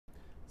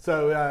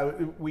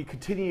So we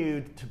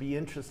continue to be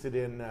interested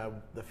in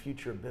the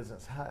future of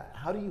business.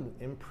 How do you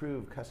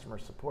improve customer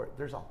support?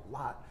 There's a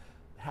lot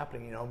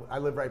happening. You know, I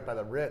live right by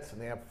the Ritz, and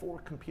they have 4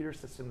 computer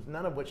systems,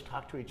 none of which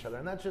talk to each other,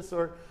 and that's just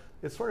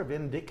it's sort of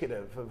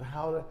indicative of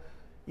how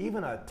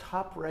even a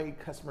top-rate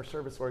customer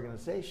service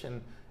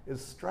organization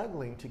is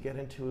struggling to get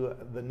into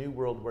the new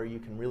world where you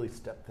can really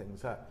step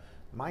things up.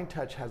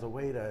 Mindtouch has a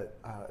way to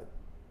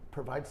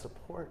provide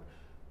support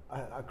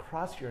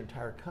across your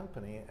entire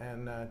company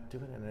and do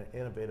it in an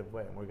innovative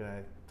way. And we're going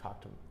to talk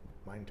to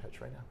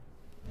Mindtouch right now.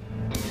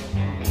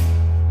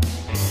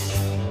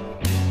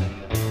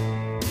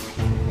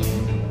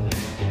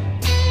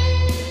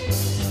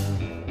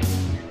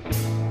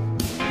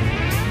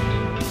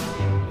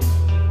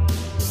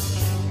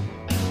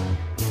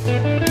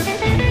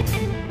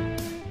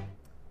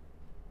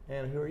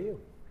 And who are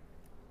you?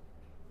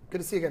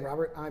 Good to see you again,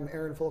 Robert. I'm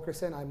Aaron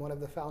Fulkerson. I'm one of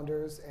the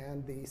founders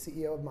and the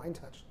CEO of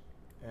Mindtouch.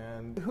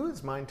 And who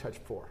is Mindtouch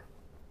for?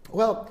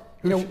 Well,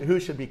 who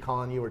should be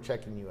calling you or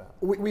checking you out?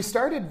 We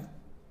started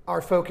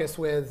our focus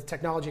with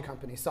technology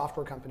companies,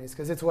 software companies,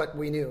 because it's what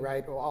we knew,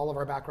 right? Well, all of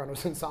our background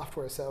was in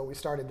software, so we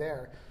started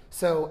there.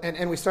 So,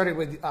 and we started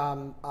with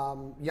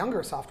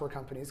younger software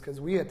companies,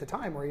 because we at the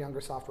time were a younger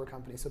software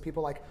company. So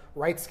people like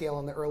RightScale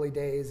in the early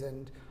days,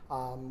 and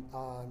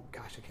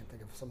gosh, I can't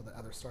think of some of the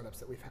other startups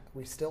that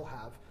we still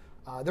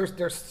have.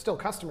 They're still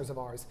customers of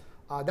ours.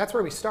 That's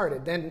where we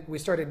started. Then we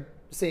started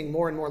seeing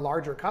more and more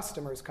larger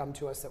customers come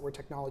to us that were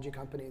technology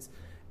companies.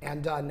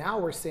 And now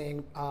we're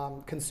seeing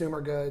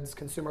consumer goods,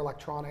 consumer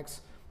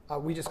electronics.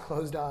 We just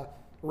closed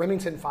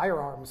Remington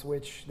Firearms,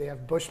 which they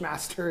have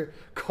Bushmaster,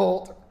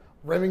 Colt,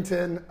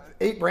 Remington,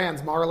 8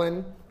 brands,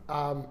 Marlin.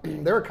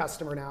 They're a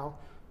customer now.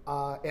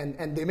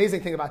 And the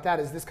amazing thing about that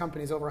is this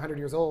company is over 100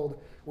 years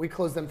old. We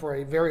closed them for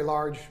a very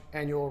large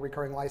annual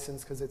recurring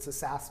license because it's a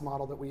SaaS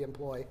model that we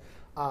employ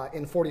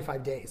in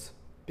 45 days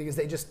because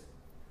they just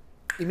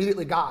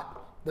immediately got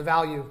the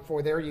value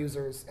for their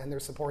users and their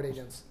support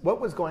agents.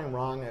 What was going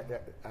wrong at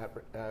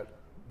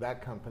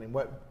that company?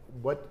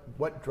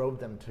 What drove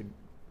them to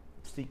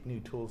seek new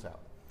tools out?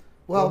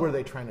 Well, what were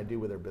they trying to do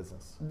with their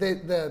business?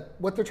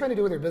 What they're trying to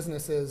do with their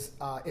business is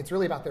it's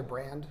really about their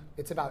brand.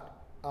 It's about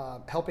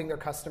helping their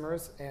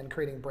customers and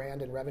creating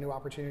brand and revenue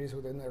opportunities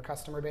within their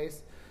customer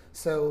base.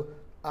 So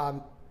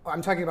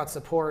I'm talking about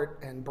support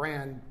and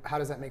brand. How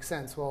does that make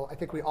sense? Well, I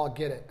think we all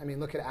get it. I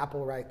mean, look at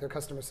Apple, right? Their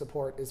customer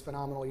support is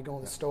phenomenal. You go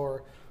in the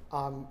store.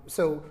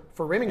 So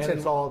for Remington, and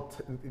it's all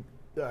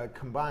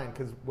combined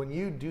because when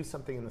you do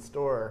something in the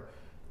store,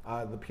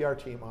 the PR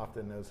team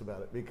often knows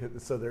about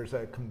it so there's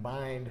a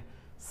combined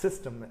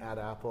system at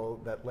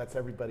Apple that lets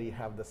everybody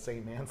have the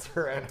same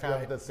answer and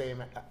have the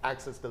same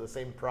access to the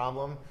same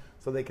problem,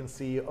 so they can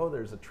see, oh,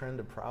 there's a trend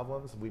of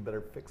problems. We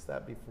better fix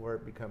that before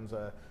it becomes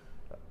an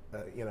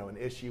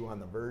issue on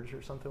the verge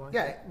or something like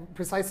that. Yeah,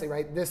 precisely,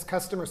 right? This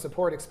customer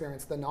support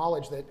experience, the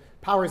knowledge that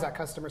powers that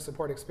customer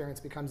support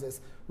experience becomes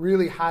this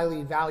really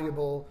highly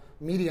valuable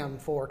medium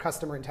for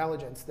customer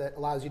intelligence that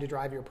allows you to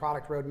drive your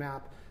product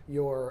roadmap,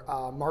 your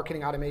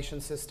marketing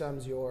automation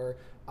systems, your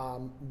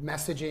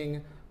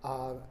messaging,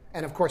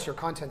 and of course your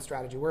content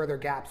strategy. Where are their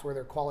gaps? Where are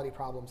their quality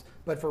problems?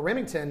 But for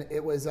Remington,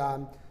 it was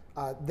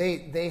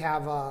they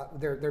have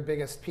their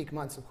biggest peak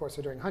months, of course,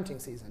 are during hunting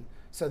season.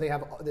 So they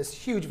have this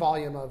huge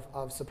volume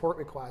of support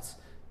requests,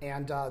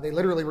 and they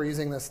literally were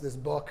using this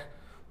book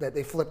that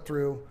they flipped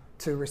through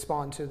to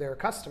respond to their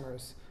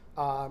customers.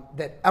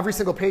 That every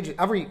single page,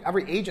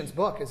 every agent's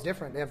book is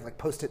different. They have like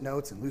Post-it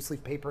notes and loose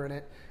leaf paper in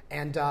it,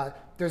 and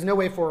there's no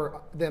way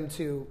for them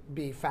to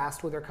be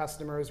fast with their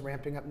customers,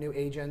 ramping up new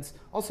agents.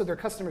 Also, their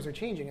customers are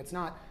changing. It's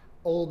not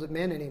old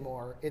men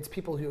anymore. It's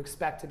people who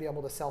expect to be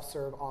able to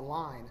self-serve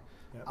online.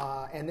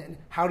 Yep. And then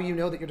how do you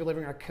know that you're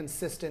delivering a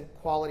consistent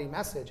quality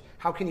message?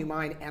 How can you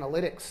mine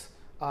analytics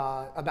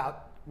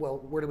about, well,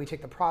 where do we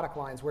take the product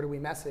lines? Where do we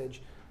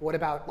message? What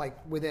about like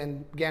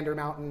within Gander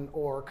Mountain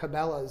or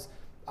Cabela's?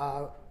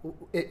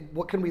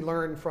 What can we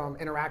learn from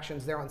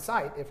interactions there on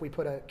site if we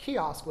put a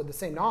kiosk with the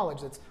same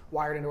knowledge that's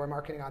wired into our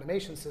marketing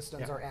automation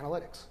systems, our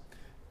analytics?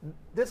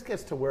 This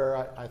gets to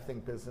where I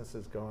think business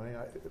is going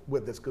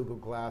with this Google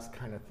Glass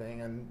kind of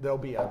thing, and there'll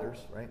be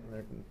others, right?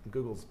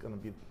 Google's going to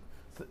be...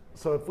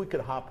 So if we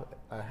could hop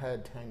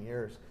ahead 10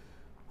 years,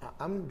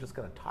 I'm just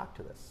going to talk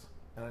to this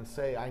and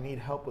say I need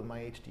help with my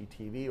HD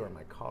TV or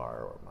my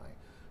car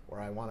or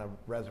I want a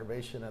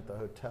reservation at the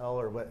hotel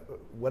or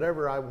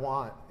whatever I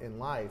want in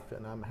life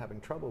and I'm having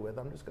trouble with,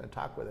 I'm just going to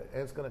talk with it.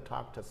 And it's going to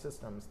talk to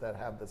systems that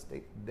have this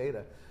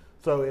data.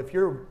 So if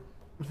you're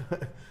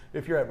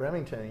at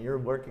Remington and you're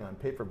working on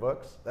paper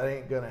books, that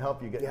ain't going to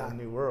help you get in a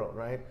new world,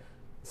 right?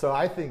 So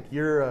I think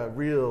you're a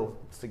real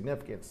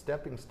significant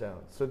stepping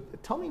stone. So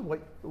tell me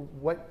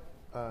what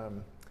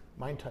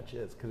Mindtouch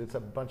is, because it's a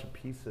bunch of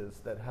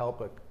pieces that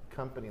help a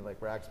company like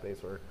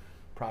Rackspace or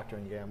Procter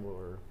 & Gamble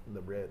or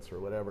the Ritz or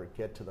whatever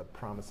get to the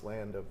promised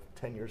land of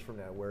 10 years from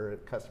now where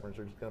customers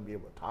are just going to be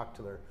able to talk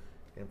to their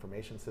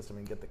information system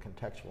and get the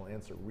contextual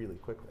answer really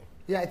quickly.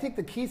 Yeah, I think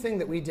the key thing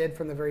that we did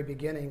from the very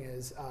beginning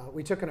is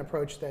we took an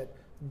approach that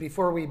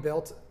before we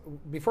build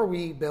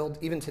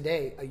even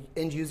today an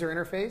end user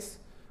interface,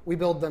 we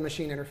build the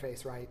machine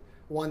interface, right?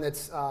 One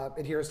that's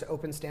adheres to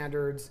open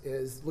standards,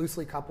 is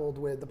loosely coupled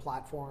with the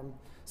platform.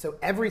 So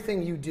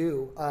everything you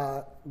do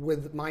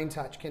with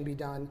Mindtouch can be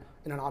done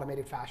in an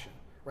automated fashion,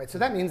 right? So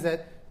that means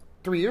that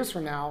 3 years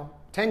from now,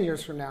 10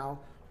 years from now,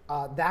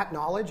 that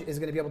knowledge is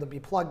going to be able to be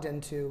plugged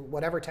into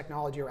whatever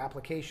technology or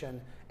application,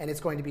 and it's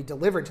going to be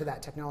delivered to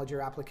that technology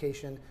or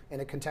application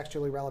in a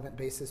contextually relevant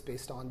basis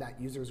based on that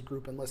user's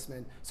group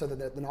enlistment, so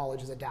that the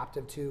knowledge is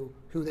adaptive to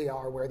who they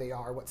are, where they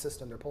are, what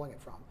system they're pulling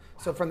it from.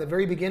 So from the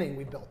very beginning,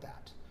 we built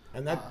that.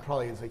 And that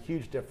probably is a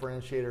huge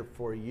differentiator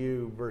for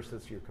you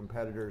versus your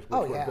competitors,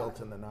 which were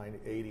built in the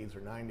 80s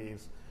or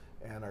 90s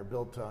and are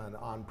built on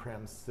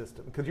on-prem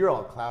system. Because you're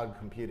all cloud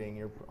computing,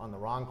 you're on the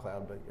wrong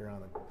cloud, but you're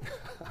on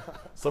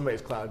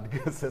somebody's cloud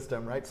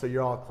system, right? So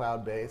you're all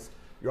cloud-based,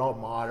 you're all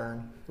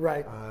modern.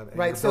 Right, and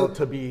right. You're built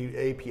to be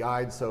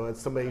API'd, so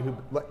it's somebody who,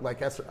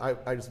 like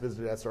I just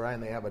visited SRI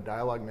and they have a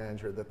dialogue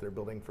manager that they're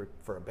building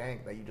for a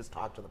bank that you just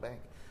talk to the bank.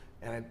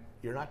 And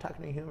you're not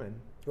talking to a human.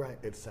 Right.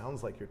 It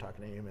sounds like you're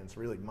talking to a human. It's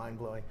really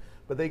mind-blowing.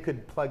 But they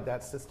could plug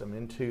that system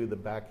into the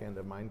back end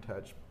of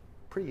Mindtouch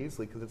pretty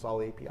easily because it's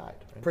all API'd.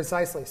 Right?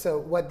 Precisely. So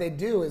what they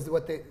do is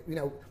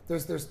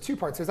there's two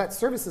parts. There's that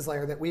services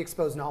layer that we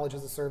expose knowledge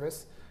as a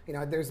service.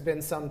 There's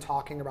been some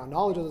talking around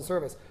knowledge as a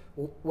service.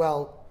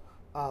 Well,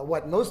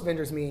 what most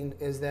vendors mean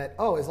is that,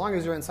 as long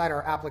as you're inside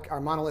our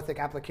monolithic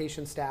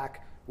application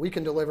stack, we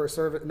can deliver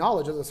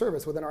knowledge as a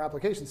service within our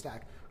application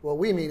stack. What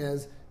we mean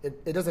is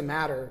it doesn't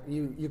matter.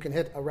 You can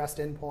hit a REST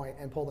endpoint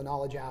and pull the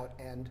knowledge out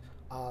and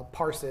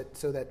parse it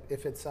so that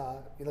if it's,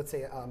 let's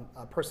say,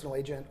 a personal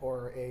agent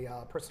or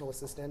a personal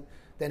assistant,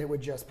 then it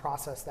would just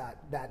process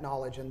that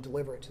knowledge and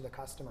deliver it to the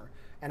customer.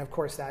 And of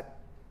course, that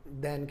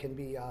then can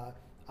be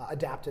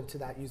adaptive to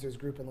that user's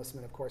group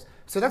enlistment, of course.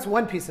 So that's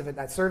one piece of it,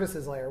 that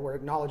services layer where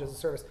knowledge as a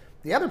service.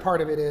 The other part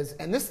of it is,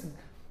 and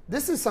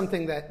this is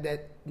something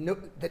that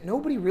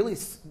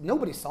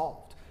nobody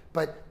solved,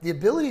 but the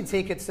ability to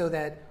take it so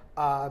that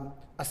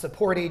a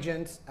support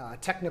agent, a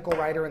technical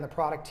writer in the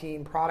product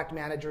team, product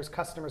managers,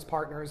 customers,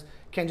 partners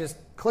can just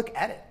click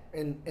edit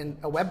in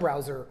a web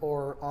browser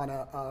or on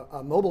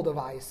a mobile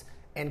device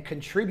and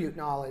contribute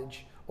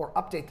knowledge or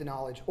update the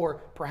knowledge.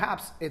 Or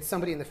perhaps it's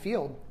somebody in the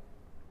field.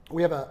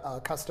 We have a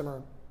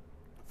customer,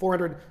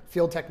 400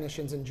 field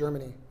technicians in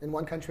Germany, in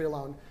one country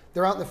alone.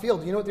 They're out in the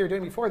field. You know what they were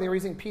doing before? They were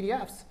using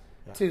PDFs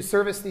to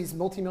service these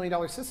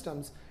multi-million-dollar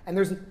systems. And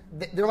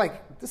they're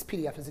like, this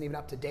PDF isn't even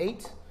up to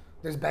date.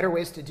 There's better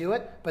ways to do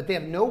it, but they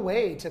have no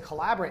way to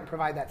collaborate and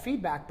provide that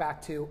feedback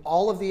back to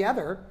all of the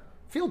other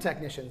field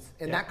technicians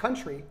in that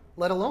country,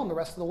 let alone the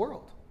rest of the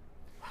world.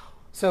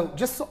 So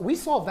we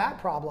solve that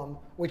problem,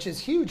 which is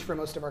huge for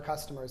most of our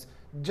customers.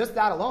 Just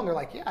that alone, they're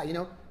like,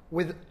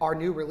 with our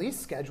new release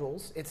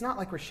schedules, it's not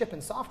like we're shipping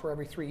software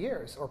every 3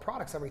 years or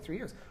products every 3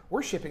 years.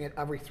 We're shipping it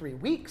every 3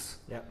 weeks.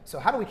 Yep. So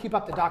how do we keep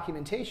up the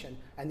documentation?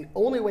 And the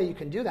only way you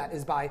can do that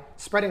is by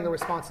spreading the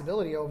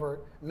responsibility over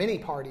many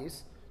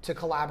parties to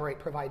collaborate,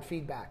 provide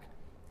feedback.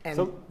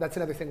 And that's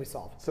another thing we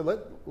solve.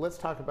 So let's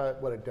talk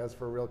about what it does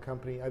for a real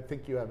company. I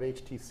think you have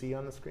HTC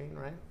on the screen,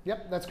 right?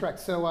 Yep, that's correct.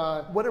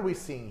 So what are we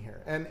seeing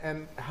here?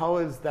 And how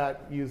is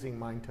that using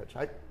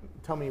Mindtouch?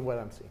 Tell me what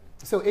I'm seeing.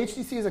 So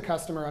HTC is a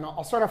customer, and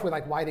I'll start off with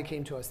why they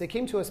came to us. They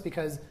came to us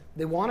because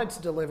they wanted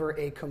to deliver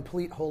a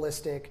complete,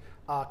 holistic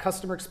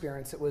customer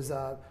experience. It was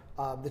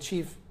the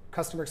chief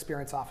customer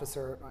experience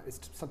officer, his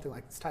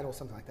title,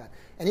 something like that.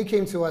 And he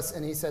came to us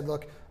and he said,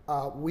 look,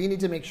 we need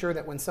to make sure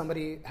that when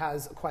somebody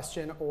has a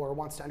question or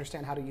wants to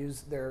understand how to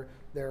use their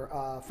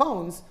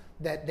phones,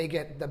 that they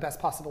get the best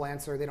possible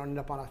answer. They don't end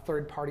up on a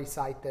third-party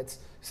site that's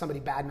somebody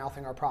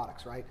bad-mouthing our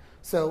products, right?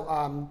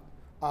 So,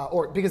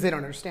 or because they don't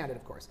understand it,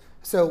 of course.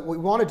 So what we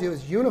want to do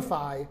is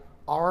unify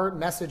our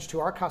message to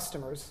our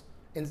customers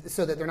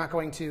so that they're not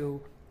going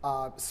to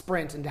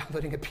sprint and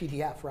downloading a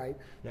PDF, right?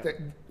 Yeah.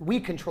 We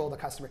control the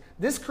customer.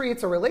 This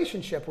creates a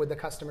relationship with the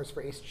customers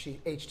for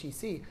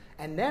HTC,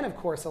 and then, of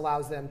course,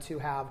 allows them to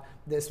have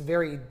this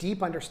very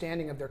deep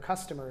understanding of their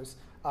customers,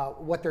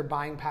 what their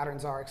buying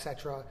patterns are, et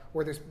cetera,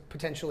 where there's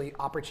potentially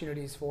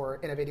opportunities for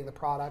innovating the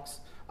products,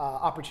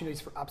 opportunities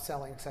for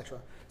upselling, et cetera.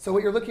 So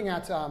what you're looking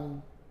at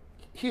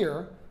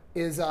here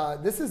is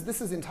this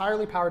is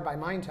entirely powered by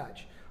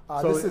Mindtouch.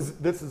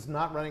 This is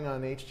not running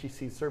on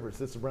HTC servers.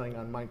 This is running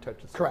on Mindtouch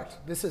servers. Correct.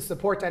 This is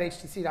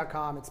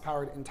support.htc.com. It's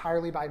powered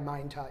entirely by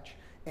Mindtouch.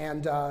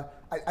 And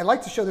I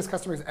like to show this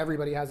customers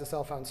everybody has a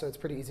cell phone, so it's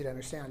pretty easy to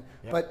understand.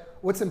 Yep. But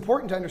what's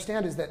important to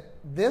understand is that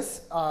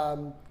this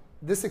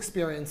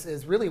experience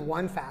is really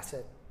one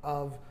facet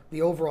of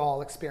the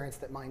overall experience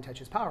that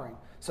Mindtouch is powering.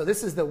 So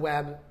this is the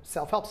web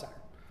self-help center.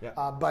 Yep.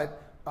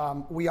 But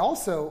we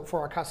also,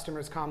 for our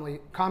customers,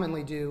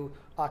 commonly do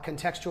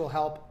contextual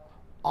help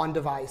on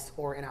device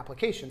or in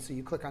application. So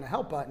you click on a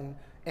help button,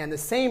 and the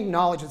same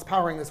knowledge that's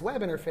powering this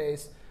web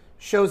interface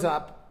shows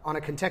up on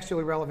a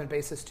contextually relevant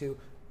basis to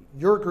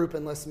your group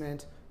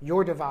enlistment,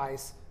 your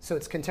device. So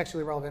it's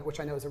contextually relevant,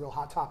 which I know is a real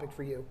hot topic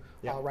for you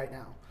right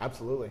now.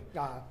 Absolutely.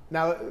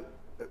 Now,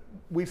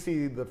 we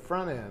see the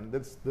front end.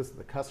 This is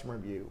the customer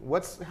view.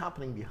 What's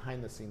happening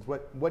behind the scenes?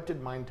 What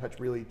did Mindtouch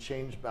really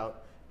change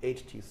about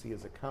HTC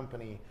as a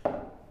company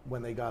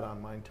when they got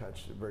on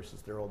Mindtouch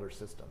versus their older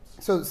systems?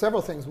 So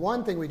several things.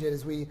 One thing we did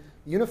is we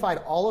unified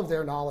all of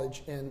their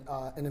knowledge in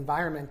an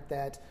environment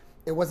that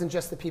it wasn't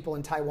just the people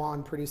in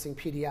Taiwan producing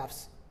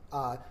PDFs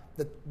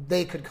that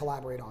they could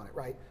collaborate on it,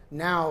 right?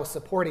 Now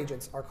support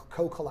agents are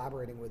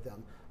co-collaborating with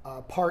them.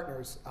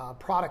 Partners,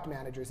 product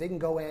managers, they can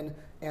go in,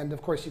 and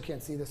of course you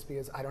can't see this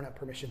because I don't have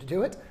permission to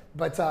do it,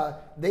 but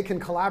they can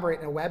collaborate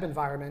in a web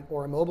environment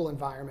or a mobile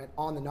environment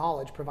on the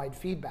knowledge, provide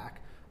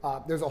feedback.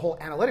 There's a whole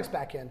analytics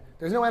backend.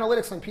 There's no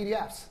analytics on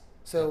PDFs.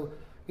 So,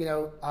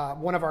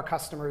 one of our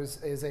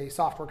customers is a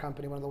software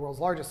company, one of the world's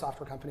largest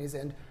software companies,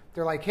 and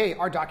they're like, hey,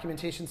 our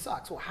documentation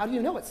sucks. Well, how do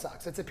you know it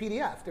sucks? It's a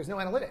PDF. There's no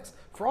analytics.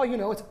 For all you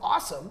know, it's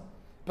awesome,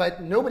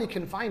 but nobody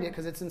can find it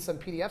because it's in some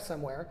PDF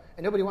somewhere,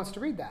 and nobody wants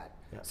to read that.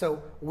 Yeah.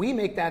 So we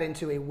make that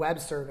into a web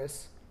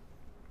service,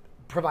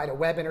 provide a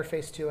web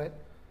interface to it,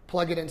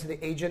 plug it into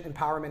the agent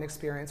empowerment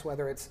experience,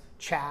 whether it's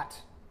chat,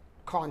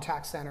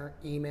 contact center,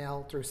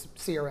 email, through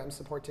CRM,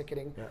 support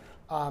ticketing,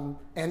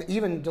 and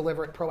even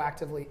deliver it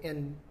proactively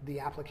in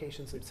the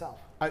applications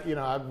themselves.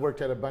 I've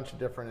worked at a bunch of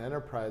different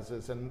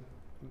enterprises, and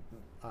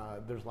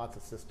there's lots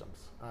of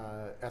systems.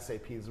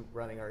 SAP is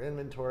running our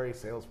inventory,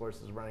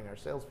 Salesforce is running our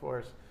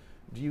Salesforce.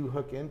 Do you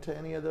hook into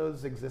any of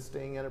those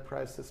existing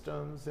enterprise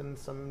systems in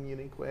some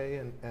unique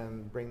way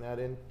and bring that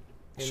in?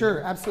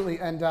 Sure, absolutely.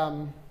 And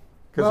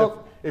because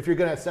if you're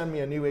going to send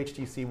me a new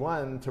HTC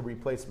One to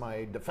replace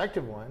my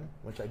defective one,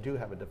 which I do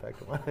have a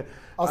defective one,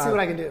 I'll see what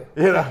I can do.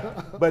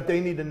 But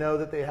they need to know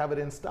that they have it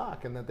in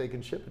stock and that they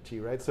can ship it to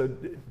you, right? So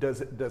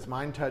does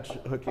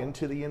Mindtouch hook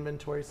into the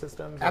inventory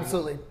systems?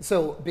 Absolutely.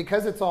 So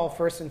because it's all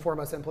first and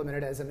foremost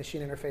implemented as a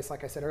machine interface,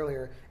 like I said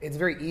earlier, it's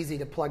very easy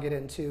to plug it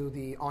into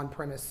the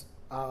on-premise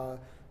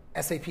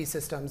SAP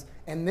systems.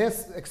 And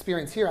this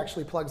experience here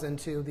actually plugs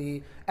into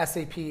the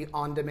SAP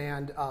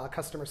on-demand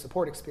customer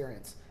support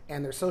experience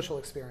and their social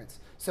experience.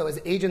 So as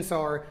agents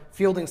are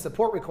fielding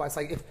support requests,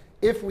 like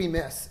if we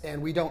miss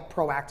and we don't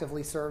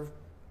proactively serve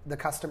the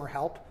customer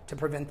help to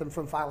prevent them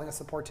from filing a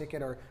support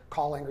ticket or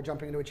calling or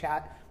jumping into a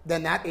chat,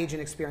 then that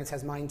agent experience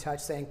has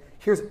Mindtouch saying,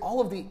 here's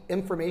all of the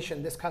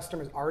information this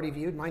customer's already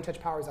viewed. Mindtouch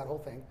powers that whole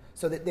thing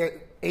so that the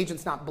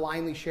agent's not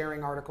blindly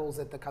sharing articles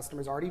that the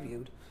customer's already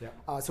viewed.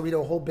 So we do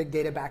a whole big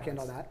data backend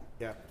on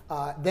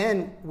that.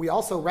 Then we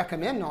also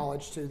recommend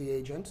knowledge to the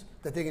agent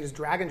that they can just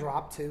drag and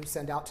drop to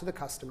send out to the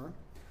customer.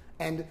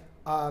 And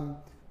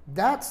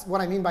that's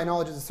what I mean by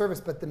knowledge as a service.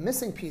 But the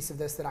missing piece of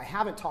this that I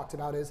haven't talked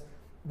about is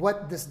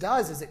what this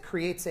does is it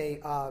creates a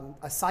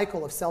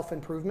cycle of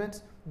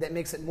self-improvement that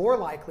makes it more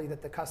likely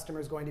that the customer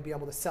is going to be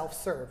able to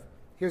self-serve.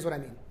 Here's what I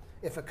mean.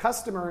 If a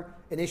customer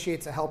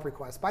initiates a help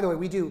request, by the way,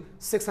 we do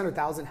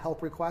 600,000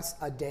 help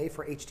requests a day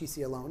for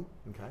HTC alone.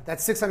 Okay.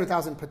 That's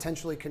 600,000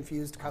 potentially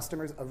confused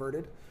customers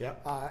averted.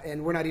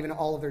 And we're not even in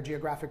all of their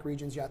geographic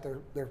regions yet.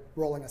 They're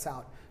rolling us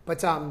out.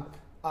 But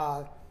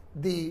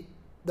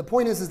the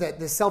point is that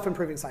this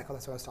self-improving cycle,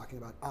 that's what I was talking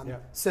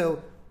about.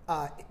 So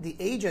the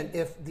agent,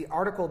 if the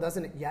article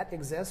doesn't yet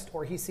exist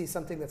or he sees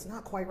something that's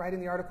not quite right in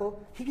the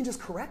article, he can just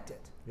correct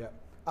it.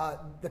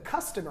 The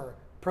customer,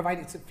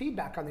 providing some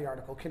feedback on the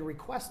article, can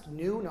request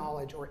new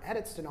knowledge or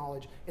edits to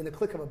knowledge in the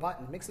click of a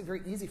button. It makes it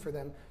very easy for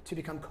them to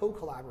become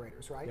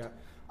co-collaborators, right?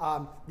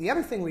 The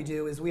other thing we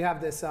do is we have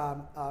this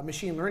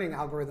machine learning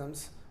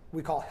algorithms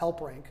we call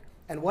help rank.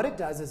 And what it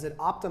does is it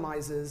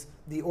optimizes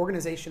the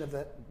organization of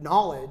the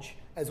knowledge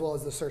as well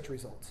as the search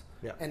results.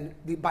 And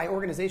by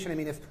organization, I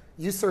mean if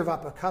you serve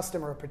up a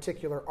customer a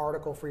particular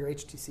article for your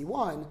HTC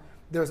One,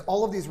 there's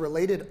all of these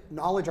related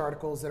knowledge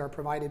articles that are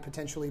provided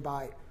potentially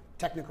by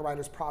technical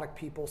writers, product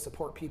people,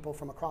 support people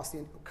from across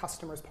the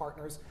customers,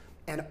 partners.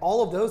 And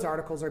all of those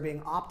articles are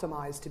being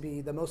optimized to be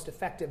the most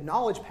effective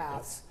knowledge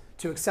paths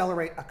to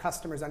accelerate a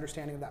customer's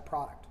understanding of that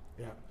product.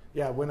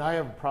 Yeah, when I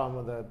have a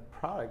problem with a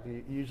product,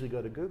 you usually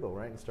go to Google,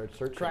 right, and start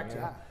searching. Correct,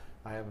 yeah.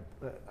 I have,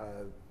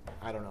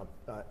 I don't know,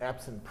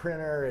 Epson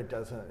printer,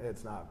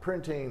 it's not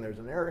printing, there's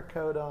an error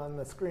code on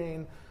the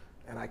screen,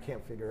 and I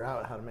can't figure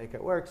out how to make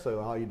it work, so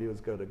all you do is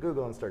go to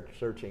Google and start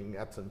searching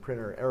Epson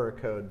printer error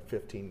code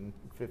 15.9,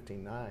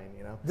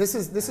 you know? This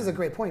is a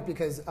great point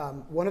because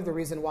one of the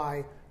reasons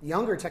why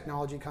younger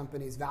technology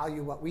companies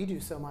value what we do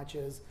so much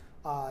is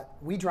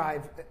we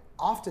drive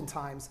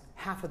oftentimes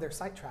half of their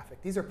site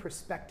traffic. These are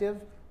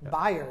prospective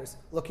buyers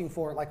looking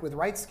for, like with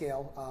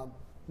RightScale,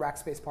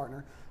 Rackspace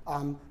partner,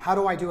 how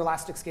do I do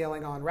elastic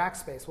scaling on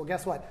Rackspace? Well,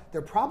 guess what?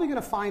 They're probably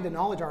going to find a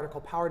knowledge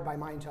article powered by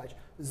Mindtouch.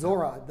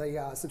 Zora,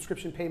 the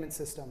subscription payment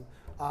system,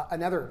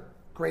 another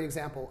great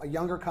example, a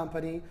younger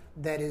company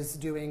that is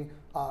doing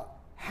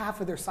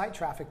half of their site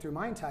traffic through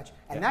Mindtouch,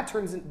 and that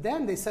turns in,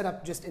 then they set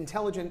up just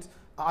intelligent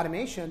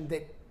automation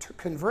that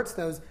converts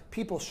those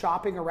people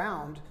shopping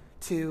around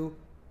to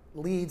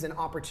leads and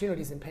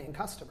opportunities in paying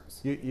customers.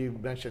 You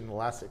mentioned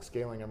elastic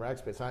scaling in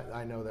Rackspace.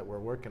 I know that we're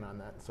working on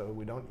that, so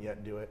we don't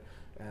yet do it,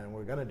 and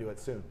we're going to do it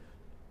soon.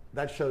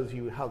 that shows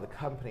you how the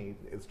company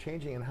is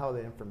changing and how the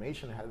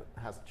information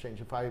has to change.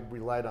 If I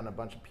relied on a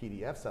bunch of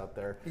PDFs out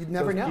there, you'd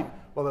never know.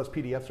 Well, those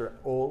PDFs are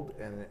old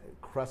and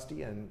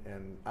crusty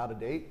and out of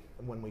date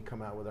when we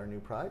come out with our new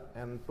product,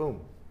 and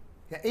boom.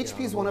 Yeah,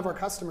 HP is one of our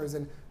customers,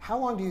 and how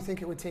long do you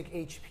think it would take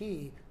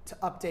HP to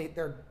update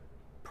their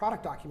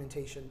product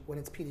documentation when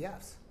it's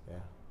PDFs?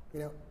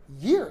 Yeah.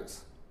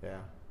 Years. Yeah.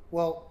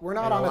 Well, we're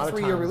not on a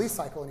 3-year release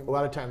cycle anymore. A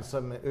lot of times,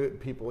 some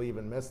people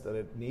even miss that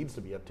it needs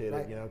to be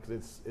updated, right.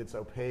 Because it's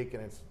opaque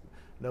and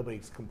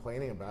nobody's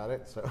complaining about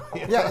it. So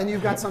yeah, and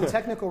you've got some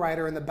technical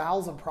writer in the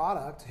bowels of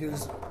product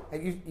who's,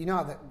 you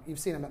know that you've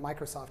seen them at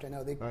Microsoft. I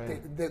know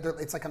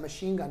it's like a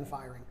machine gun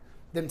firing,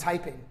 them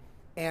typing,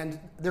 and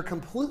they're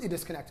completely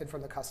disconnected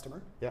from the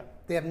customer. Yeah,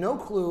 they have no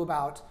clue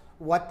about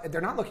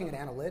they're not looking at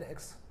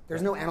analytics.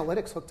 There's no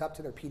analytics hooked up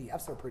to their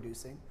PDFs they're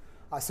producing.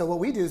 So what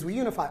we do is we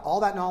unify all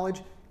that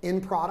knowledge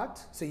in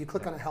product. So you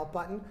click on a help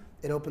button,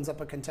 it opens up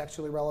a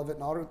contextually relevant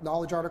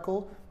knowledge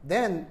article.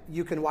 Then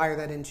you can wire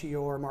that into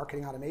your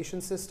marketing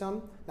automation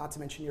system, not to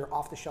mention your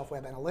off-the-shelf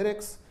web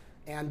analytics.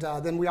 And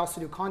then we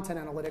also do content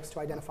analytics to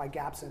identify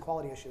gaps and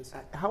quality issues.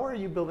 How are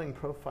you building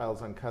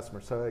profiles on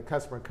customers? So a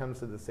customer comes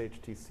to this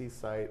HTC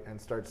site and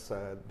starts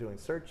doing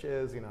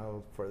searches,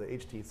 for the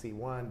HTC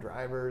One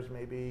drivers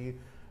maybe,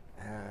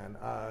 and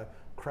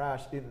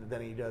crash.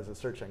 Then he does a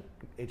search on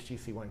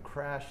HTC One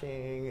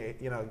crashing.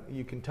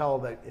 You can tell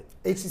that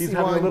he's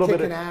having a little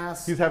bit of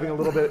ass. He's having a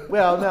little bit.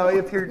 Well, no,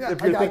 if you're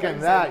thinking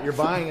that, you're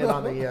buying it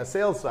on the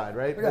sales side,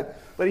 right? Yeah.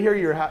 But here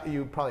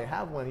you probably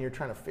have one. And you're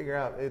trying to figure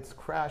out it's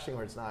crashing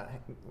or it's not.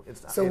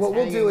 So what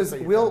we'll do is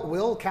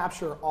we'll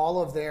capture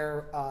all of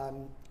their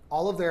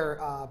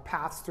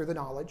paths through the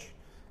knowledge.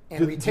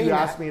 And do you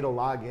ask me to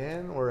log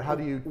in, or how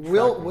do you track me?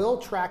 We'll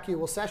track you,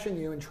 we'll session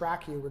you and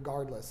track you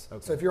regardless.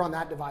 Okay. So if you're on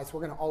that device,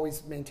 we're going to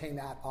always maintain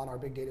that on our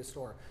big data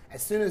store.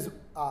 As soon as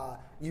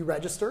you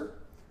register,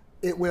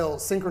 it will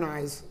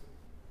synchronize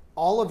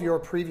all of your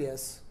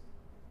previous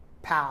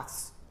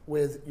paths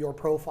with your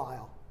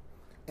profile.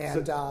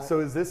 And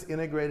so is this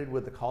integrated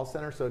with the call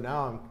center? So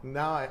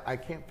now I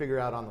can't figure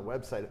out on the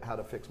website how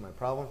to fix my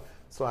problem.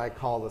 So I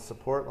call the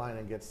support line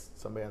and get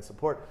somebody on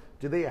support.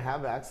 Do they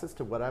have access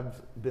to what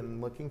I've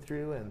been looking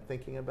through and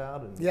thinking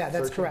about? And yeah,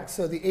 that's correct.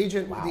 So the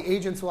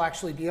agents will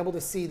actually be able to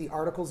see the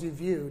articles you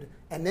viewed,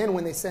 and then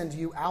when they send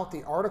you out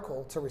the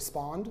article to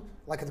respond,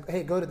 like,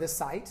 hey, go to this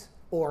site,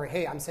 or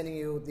hey, I'm sending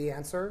you the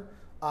answer.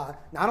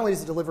 Not only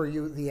does it deliver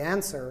you the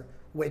answer,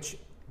 which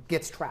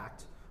gets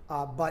tracked,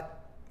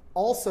 but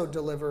also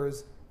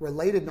delivers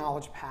related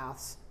knowledge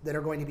paths that are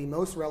going to be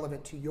most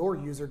relevant to your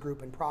user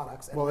group and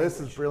products. And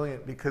this is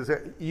brilliant, because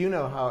you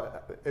know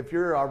how, if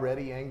you're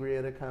already angry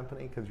at a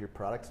company because your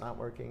product's not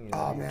working.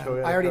 Oh man,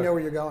 I already know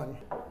where you're going.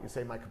 You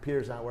say, my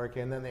computer's not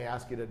working, and then they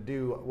ask you to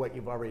do what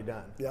you've already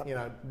done.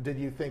 Yep. Did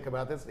you think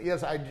about this?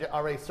 Yes, I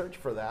already searched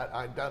for that.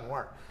 It doesn't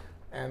work.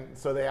 And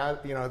so they,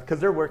 because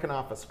they're working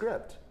off a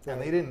script,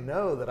 and they didn't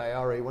know that I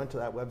already went to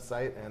that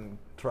website and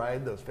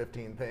tried those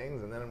 15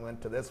 things, and then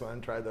went to this one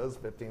and tried those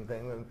 15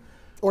 things. And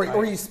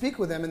or you speak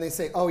with them and they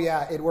say, oh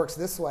yeah, it works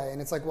this way.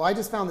 And it's like, well, I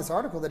just found this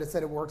article that it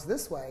said it works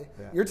this way.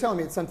 Yeah. You're telling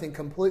me it's something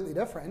completely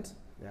different.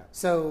 Yeah.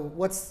 So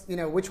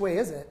which way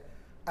is it?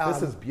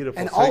 This is beautiful.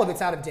 And all of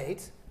it's out of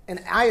date.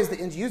 And I, as the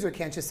end user,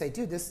 can't just say,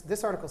 dude,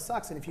 this article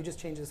sucks, and if you just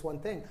change this one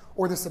thing.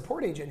 Or the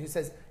support agent who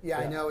says, yeah,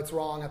 I know it's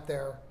wrong up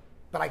there,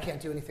 but I can't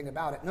do anything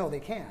about it. No, they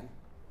can.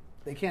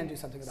 They can do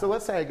something about it. So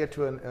let's say I get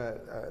to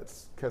a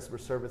customer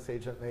service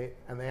agent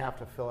and they have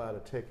to fill out a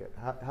ticket.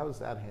 How is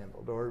that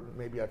handled? Or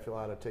maybe I fill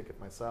out a ticket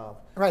myself.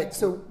 Right.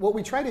 So what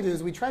we try to do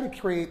is we try to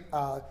create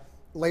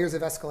layers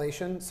of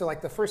escalation. So like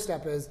the first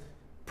step is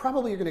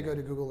probably you're going to go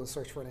to Google and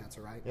search for an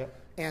answer, right? Yep.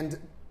 And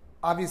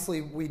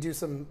obviously we do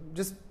some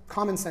just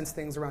common sense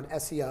things around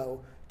SEO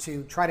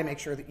to try to make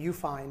sure that you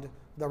find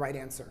the right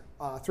answer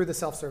through the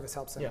self-service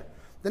help center. Yeah.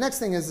 The next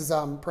thing is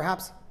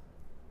perhaps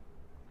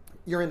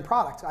you're in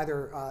product,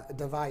 either a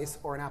device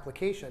or an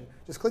application.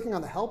 Just clicking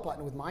on the help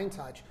button with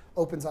Mindtouch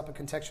opens up a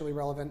contextually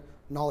relevant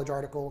knowledge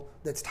article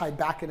that's tied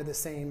back into the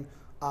same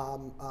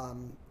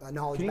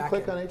knowledge. Can you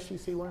click on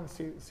HTC One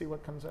and see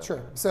what comes up?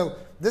 Sure. So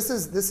this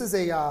is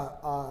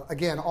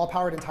again, all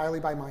powered entirely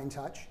by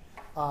Mindtouch.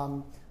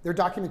 Their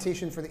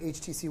documentation for the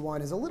HTC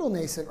One is a little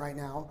nascent right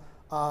now,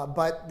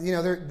 but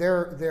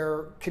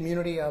their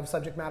community of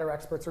subject matter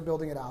experts are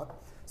building it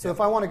out. So if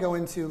I want to go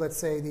into, let's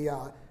say,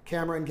 the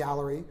camera and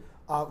gallery,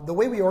 the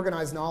way we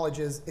organize knowledge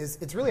is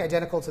it's really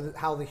identical to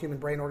how the human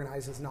brain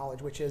organizes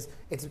knowledge, which is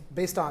it's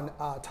based on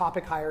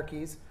topic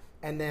hierarchies,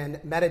 and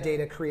then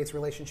metadata creates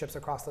relationships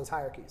across those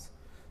hierarchies.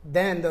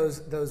 Then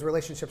those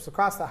relationships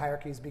across the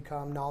hierarchies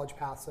become knowledge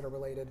paths that are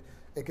related.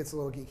 It gets a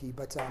little geeky,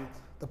 but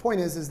the point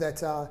is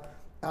that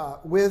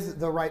with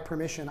the right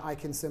permission, I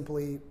can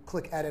simply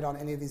click edit on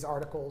any of these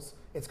articles.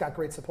 It's got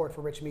great support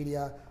for rich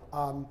media.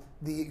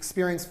 The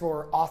experience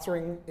for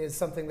authoring is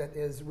something that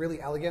is really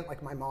elegant,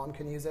 like my mom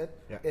can use it.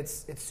 Yeah.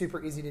 It's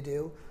super easy to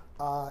do.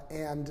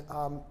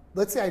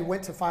 Let's say I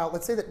went to file.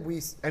 Let's say that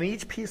we. And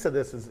each piece of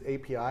this is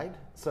API'd,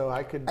 so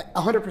I could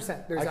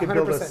 100%. There's I could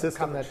build a 100% system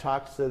coverage. that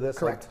talks to this.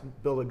 Correct.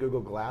 Like build a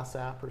Google Glass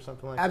app or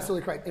something like that.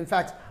 Absolutely correct. In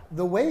fact,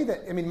 the way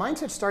that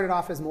Mindtouch started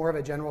off as more of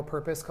a general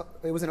purpose.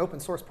 It was an open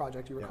source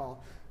project, you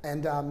recall,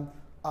 and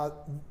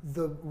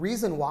the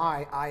reason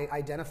why I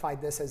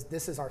identified this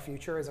as our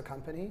future as a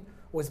company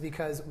was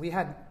because we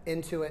had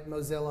Intuit,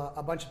 Mozilla,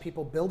 a bunch of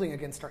people building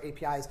against our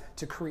APIs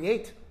to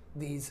create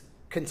these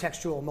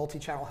contextual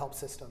multi-channel help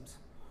systems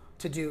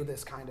to do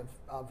this kind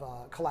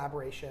of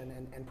collaboration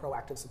and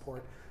proactive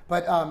support.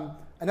 But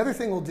another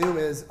thing we'll do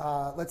is,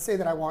 let's say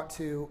that I want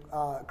to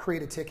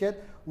create a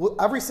ticket.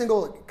 Every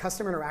single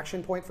customer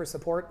interaction point for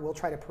support, we'll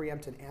try to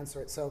preempt and answer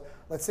it. So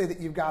let's say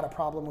that you've got a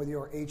problem with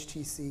your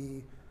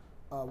HTC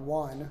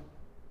One.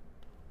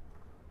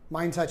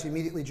 Mindtouch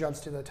immediately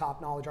jumps to the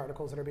top knowledge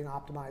articles that are being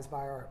optimized by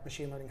our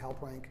machine learning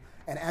help rank.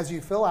 And as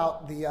you fill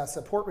out the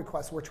support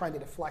request, we're trying to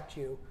deflect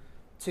you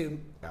to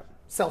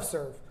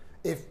self-serve.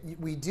 If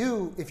you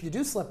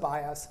do slip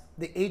by us,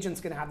 the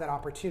agent's going to have that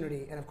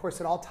opportunity. And of course,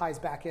 it all ties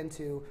back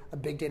into a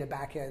big data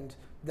backend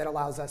that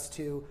allows us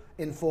to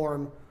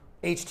inform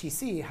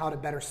HTC how to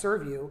better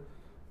serve you,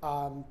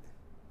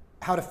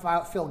 how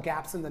to fill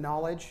gaps in the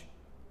knowledge,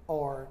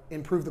 or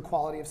improve the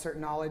quality of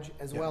certain knowledge,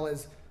 as well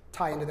as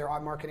tie into their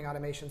marketing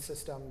automation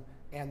system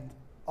and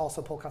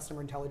also pull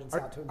customer intelligence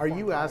out to. Are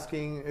you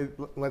asking,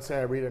 let's say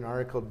I read an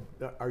article,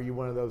 are you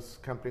one of those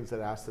companies that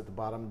asks at the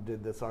bottom,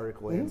 did this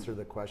article answer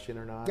the question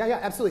or not? Yeah,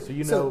 absolutely. So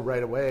you know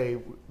right away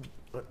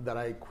that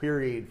I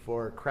queried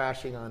for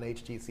crashing on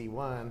HTC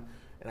One,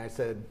 and I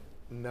said,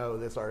 no,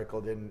 this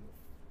article didn't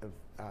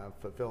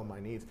fulfill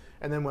my needs.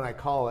 And then when I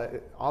call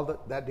it, all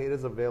that data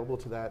is available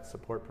to that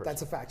support person.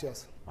 That's a fact,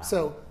 yes. Wow.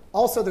 So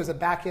also there's a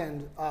back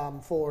end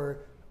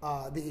for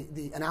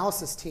the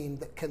analysis team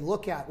that can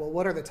look at, well,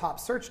 what are the top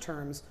search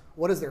terms?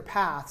 What is their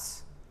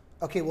paths?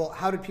 Okay, well,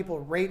 how did people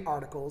rate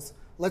articles?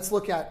 Let's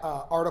look at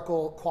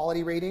article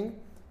quality rating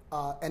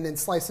and then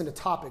slice into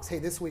topics. Hey,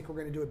 this week we're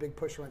going to do a big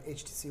push around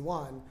HTC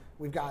One.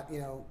 We've got,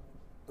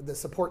 the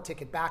support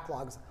ticket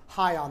backlogs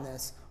high on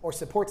this, or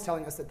support's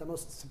telling us that the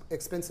most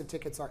expensive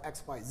tickets are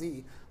X, Y,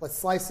 Z. Let's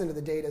slice into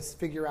the data,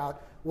 figure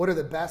out what are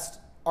the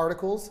best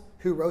articles,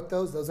 who wrote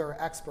those are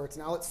our experts.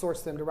 Now let's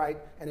source them to write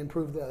and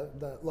improve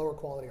the lower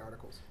quality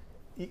articles.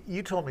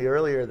 You told me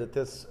earlier that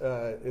this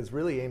is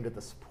really aimed at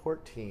the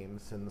support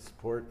teams and the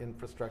support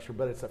infrastructure,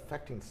 but it's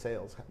affecting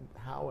sales.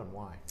 How and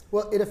why?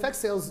 Well, it affects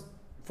sales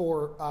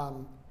for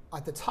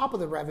at the top of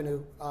the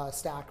revenue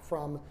stack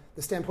from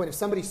the standpoint of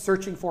somebody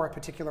searching for a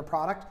particular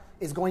product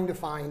is going to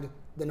find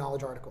the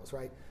knowledge articles,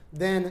 right?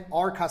 Then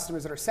our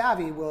customers that are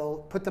savvy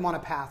will put them on a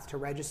path to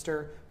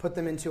register, put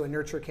them into a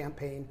nurture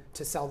campaign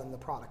to sell them the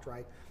product,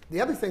 right? The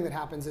other thing that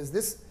happens is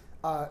this,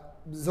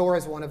 Zora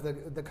is one of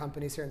the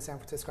companies here in San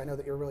Francisco. I know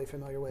that you're really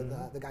familiar with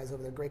the guys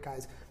over there, great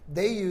guys.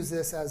 They use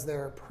this as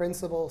their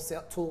principal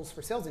tools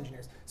for sales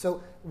engineers.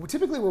 So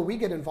typically where we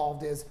get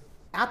involved is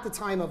at the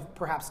time of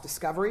perhaps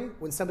discovery,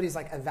 when somebody's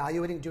like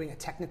evaluating, doing a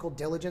technical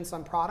diligence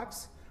on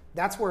products,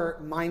 that's where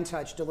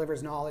Mindtouch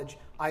delivers knowledge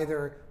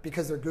either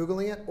because they're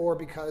Googling it or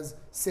because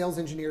sales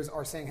engineers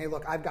are saying, hey,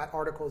 look, I've got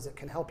articles that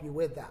can help you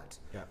with that.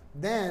 Yeah.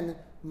 Then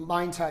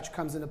Mindtouch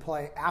comes into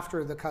play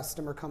after the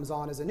customer comes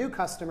on as a new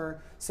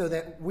customer, so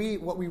that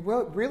what we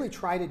really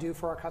try to do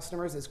for our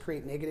customers is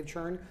create negative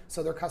churn,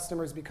 so their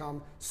customers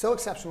become so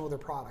exceptional with their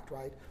product,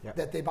 right,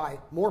 that they buy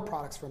more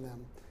products from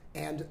them.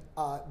 And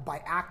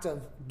by act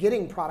of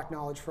getting product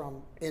knowledge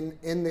from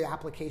in the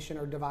application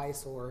or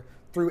device or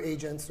through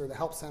agents or the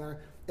help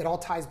center, it all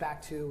ties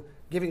back to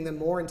giving them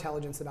more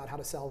intelligence about how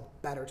to sell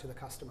better to the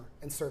customer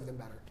and serve them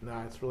better. No,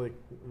 it's really,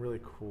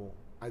 really cool.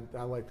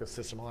 I like the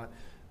system a lot.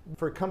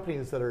 For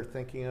companies that are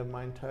thinking of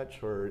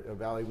Mindtouch or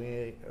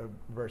evaluating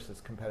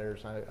versus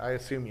competitors, I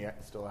assume you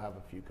still have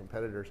a few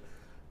competitors.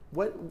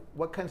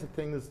 What kinds of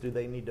things do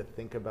they need to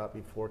think about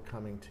before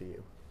coming to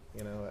you?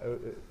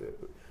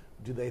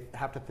 Do they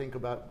have to think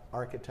about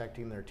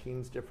architecting their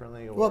teams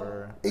differently? Or?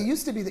 Well, it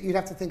used to be that you'd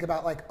have to think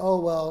about like, oh,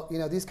 well,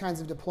 these kinds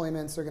of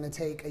deployments are going to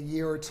take a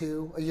year or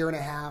two, a year and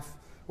a half.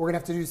 We're going to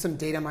have to do some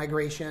data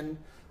migration.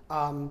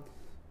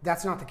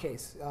 That's not the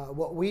case.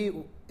 What we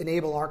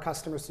enable our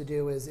customers to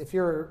do is if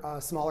you're a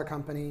smaller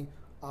company,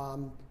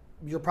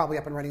 you're probably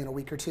up and running in a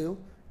week or two.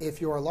 If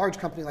you're a large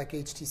company like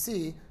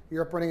HTC,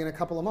 you're up running in a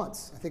couple of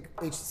months. I think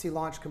HTC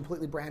launched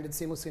completely branded,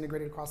 seamlessly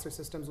integrated across their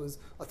systems was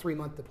a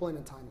 3-month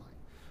deployment timeline.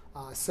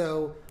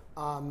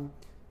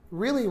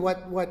 Really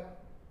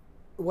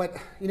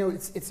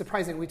it's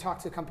surprising. We talk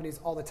to companies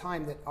all the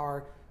time that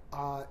are,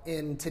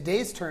 in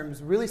today's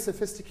terms, really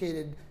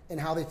sophisticated in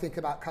how they think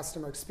about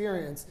customer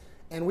experience.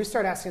 And we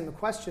start asking the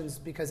questions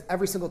because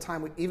every single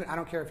time, I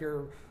don't care if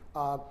you're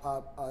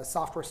a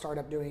software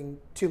startup doing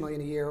 $2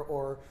 million a year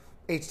or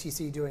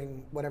HTC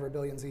doing whatever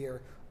billions a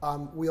year,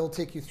 we'll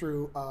take you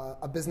through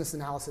a business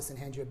analysis and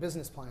hand you a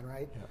business plan,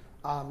 right?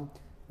 Yeah.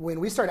 When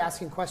we start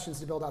asking questions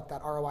to build out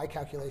that ROI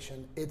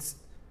calculation, it's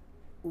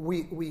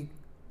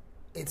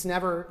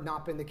never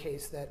not been the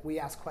case that we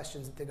ask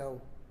questions that they go,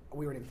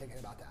 we weren't even thinking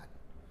about that,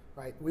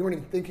 right? We weren't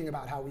even thinking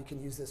about how we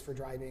can use this for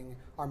driving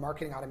our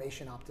marketing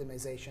automation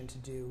optimization to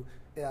do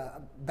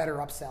better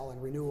upsell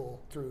and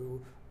renewal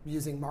through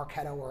using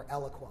Marketo or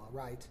Eloqua,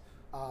 right?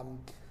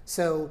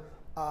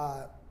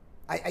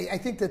 I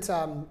think that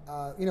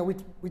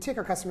we take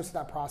our customers through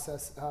that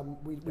process.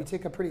 We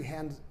take a pretty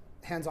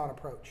hands-on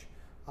approach,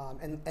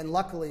 and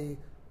luckily,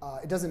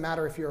 it doesn't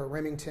matter if you're a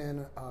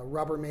Remington,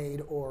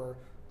 Rubbermaid, or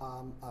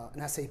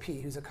an SAP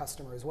who's a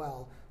customer as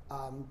well.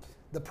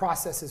 The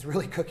process is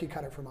really cookie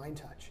cutter for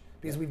Mindtouch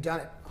because we've done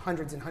it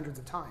hundreds and hundreds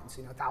of times,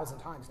 1,000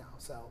 times now.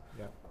 So.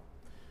 Yeah.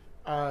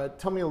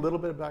 Tell me a little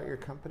bit about your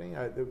company.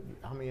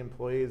 How many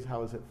employees?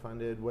 How is it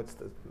funded?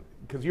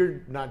 Because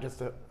you're not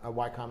just a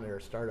Y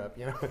Combinator startup.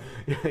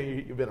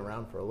 You've been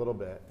around for a little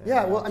bit.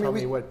 Yeah. Well, tell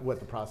me what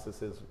the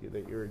process is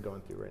that you're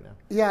going through right now.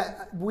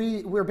 Yeah,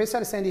 we're based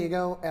out of San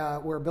Diego.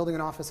 We're building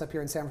an office up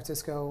here in San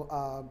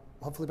Francisco.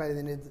 Hopefully by the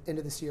end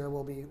of this year,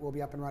 we'll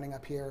be up and running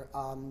up here.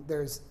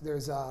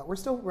 We're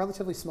still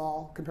relatively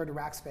small compared to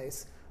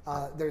Rackspace.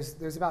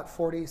 There's about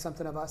 40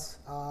 something of us.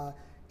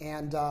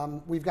 And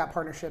we've got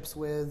partnerships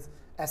with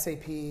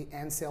SAP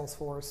and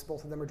Salesforce.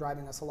 Both of them are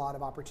driving us a lot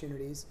of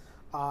opportunities.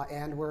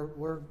 And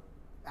we're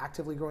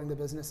actively growing the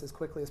business as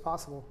quickly as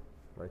possible.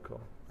 Very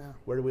cool. Yeah.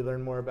 Where do we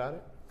learn more about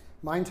it?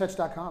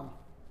 Mindtouch.com.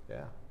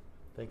 Yeah.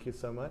 Thank you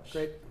so much.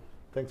 Great.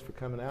 Thanks for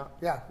coming out.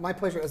 Yeah, my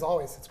pleasure as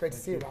always. It's great to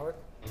see you, Robert.